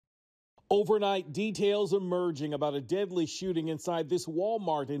Overnight, details emerging about a deadly shooting inside this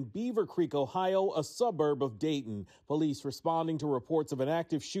Walmart in Beaver Creek, Ohio, a suburb of Dayton. Police responding to reports of an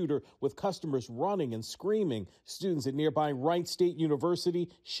active shooter with customers running and screaming. Students at nearby Wright State University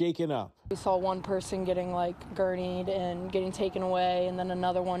shaken up. We saw one person getting gurneyed and getting taken away, and then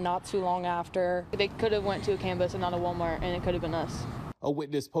another one not too long after. They could have went to a campus and not a Walmart, and it could have been us. A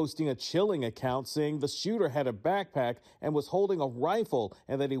witness posting a chilling account saying the shooter had a backpack and was holding a rifle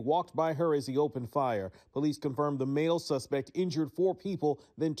and that he walked by her as he opened fire. Police confirmed the male suspect injured 4 people,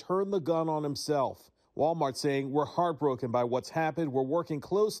 then turned the gun on himself. Walmart saying, "We're heartbroken by what's happened. We're working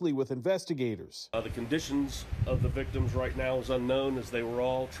closely with investigators." The conditions of the victims right now is unknown, as they were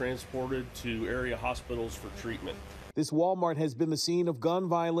all transported to area hospitals for treatment. This Walmart has been the scene of gun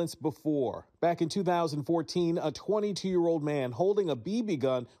violence before. Back in 2014, a 22-year-old man holding a BB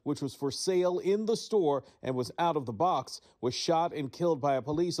gun, which was for sale in the store and was out of the box, was shot and killed by a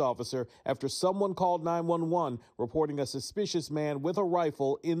police officer after someone called 911 reporting a suspicious man with a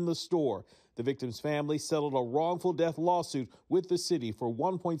rifle in the store. The victim's family settled a wrongful death lawsuit with the city for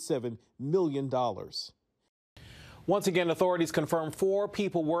 $1.7 million. Once again, authorities confirm 4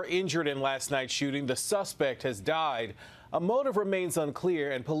 people were injured in last night's shooting. The suspect has died. A motive remains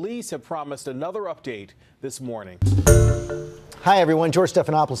unclear, and police have promised another update this morning. Hi, everyone. George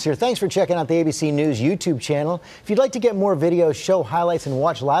Stephanopoulos here. Thanks for checking out the ABC News YouTube channel. If you'd like to get more videos, show highlights, and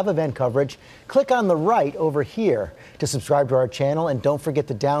watch live event coverage, click on the right over here to subscribe to our channel. And don't forget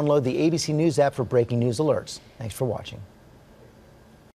to download the ABC News app for breaking news alerts. Thanks for watching.